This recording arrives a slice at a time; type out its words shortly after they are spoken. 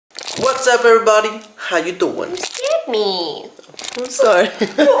What's up, everybody? How you doing? You scared me. I'm sorry.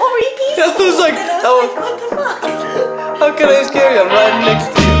 You're already peaceful. I was like, what the fuck? how can I scare you? I'm right next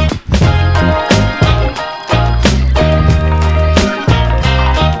to you.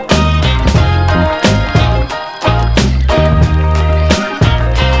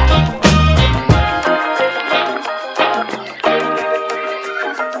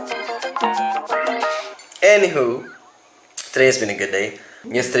 Anywho, today's been a good day.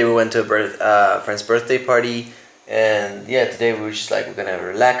 Yesterday we went to a friend's birthday party, and yeah, today we were just like, we're gonna have a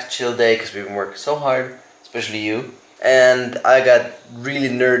relaxed, chill day because we've been working so hard, especially you. And I got really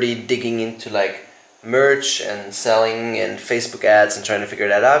nerdy digging into like merch and selling and Facebook ads and trying to figure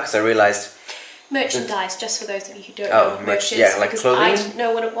that out because I realized Merchandise, just for those of you who don't know what merch is. Yeah, like because clothing. I didn't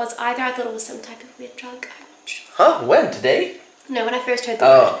know what it was either. I thought it was some type of weird drug. Huh? When? Today? No, when I first heard the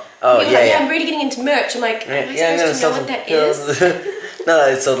word. Oh, yeah. I'm really getting into merch. I'm like, am I supposed to know what that is?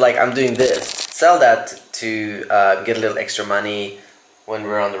 No, so like I'm doing this. Sell that to get a little extra money when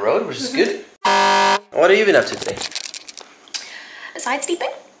we're on the road, which is good. What have you been up to today? Aside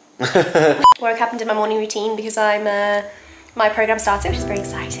sleeping. Woke up and did my morning routine because my program started, which is very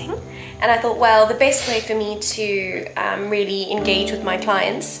exciting. And I thought, well, the best way for me to really engage with my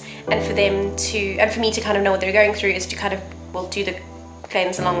clients and for them to, and for me to kind of know what they're going through is to kind of, well, do the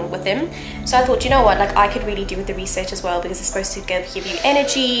cleanse along with them. So I thought, you know what, like I could really do with the research as well because it's supposed to give you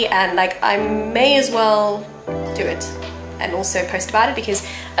energy, and like I may as well do it and also post about it because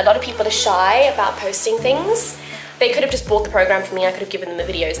a lot of people are shy about posting things. They could have just bought the program from me, I could have given them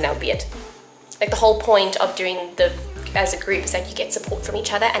the videos and that would be it. Like the whole point of doing the as a group is that you get support from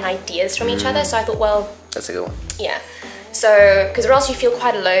each other and ideas from each other. So I thought, well, that's a good one. Yeah. So, because or else you feel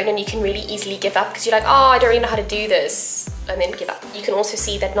quite alone and you can really easily give up because you're like, oh, I don't really know how to do this, and then give up. You can also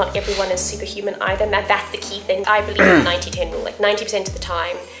see that not everyone is superhuman either, and that's the key thing. I believe in the 90-10 rule. Like 90% of the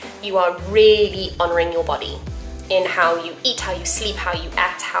time, you are really honoring your body in how you eat, how you sleep, how you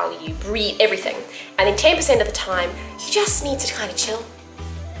act, how you breathe, everything. And then 10% of the time, you just need to kind of chill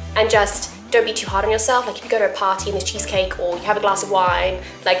and just don't be too hard on yourself. Like if you go to a party and there's cheesecake or you have a glass of wine,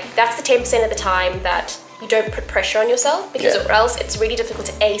 like that's the 10% of the time that you don't put pressure on yourself because or else it's really difficult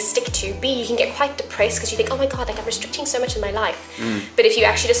to A, stick to, B, you can get quite depressed because you think, oh my god, like I'm restricting so much in my life. But if you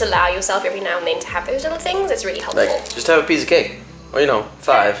actually just allow yourself every now and then to have those little things, it's really helpful. Like, just have a piece of cake. Or you know,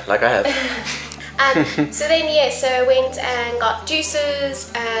 5, like I have. And so then, yeah, so I went and got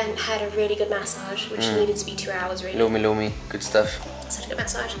juices and had a really good massage, which needed to be 2 hours really. Lumi, good stuff. Such a good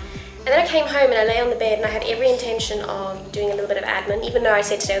massage. And then I came home and I lay on the bed and I had every intention of doing a little bit of admin, even though I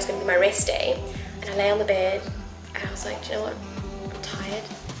said today was going to be my rest day. And I lay on the bed and I was like, do you know what, I'm tired.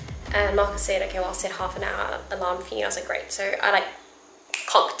 And Marcus said, okay, well I'll set half an hour alarm for you. I was like, great. So I like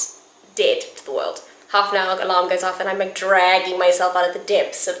conked dead to the world. Half an hour alarm goes off and I'm like dragging myself out of the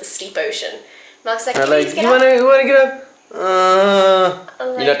depths of the sleep ocean. Marcus like, please get up. You wanna get up?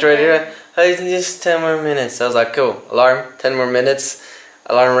 You're not ready to hey, just 10 more minutes. I was like, cool, alarm, 10 more minutes.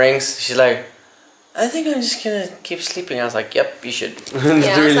 Alarm rings. She's like, I think I'm just gonna keep sleeping. I was like, yep, you should. Yeah,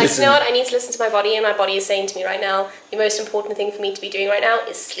 I was like, you know what, I need to listen to my body, and my body is saying to me right now, the most important thing for me to be doing right now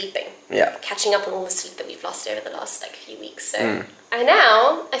is sleeping. Yeah. Catching up on all the sleep that we've lost over the last like few weeks. So and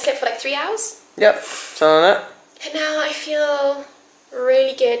now I slept for like 3 hours. Yep, something like that. And now I feel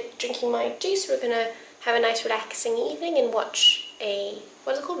really good drinking my juice. We're gonna have a nice relaxing evening and watch a,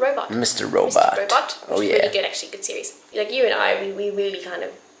 what is it called? Robot. Mr. Robot. Mr. Robot. Oh yeah. Really good, actually, good series. Like you and I, we really kind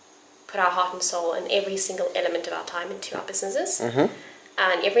of put our heart and soul and every single element of our time into our businesses. And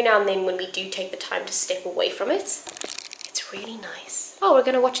every now and then when we do take the time to step away from it, it's really nice. Oh, we're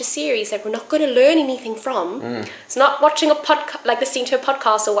going to watch a series that we're not going to learn anything from. It's not watching a podcast, like listening to a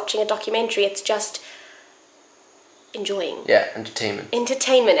podcast or watching a documentary. It's just enjoying. Yeah, entertainment.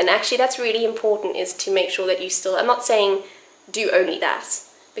 Entertainment. And actually that's really important, is to make sure that you still, I'm not saying do only that,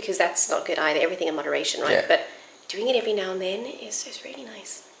 because that's not good either. Everything in moderation, right? Yeah. But doing it every now and then is really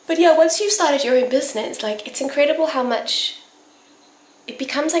nice. But yeah, once you've started your own business, like it's incredible how much it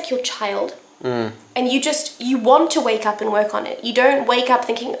becomes like your child. And you want to wake up and work on it. You don't wake up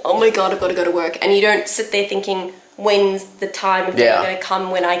thinking, oh my god, I've got to go to work. And you don't sit there thinking, when's the time of day going to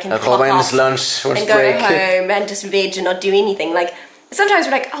come when I can clock off lunch, and go home and just veg and not do anything. Like sometimes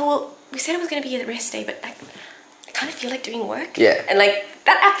we're like, oh well, we said it was going to be a rest day, but like, I kind of feel like doing work. Yeah. And like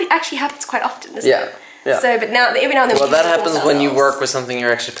that actually happens quite often, doesn't it? Yeah. So, but now every now and then. Well, that happens when you work with something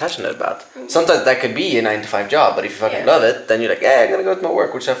you're actually passionate about. Sometimes that could be a 9-to-5 job, but if you fucking love it, then you're like, yeah, I'm gonna go to my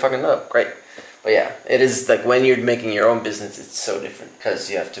work, which I fucking love. Great. But yeah, it is like when you're making your own business, it's so different because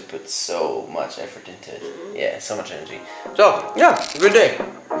you have to put so much effort into it. Yeah, so much energy. So yeah, good day.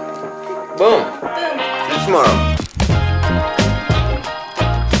 Boom. See you tomorrow.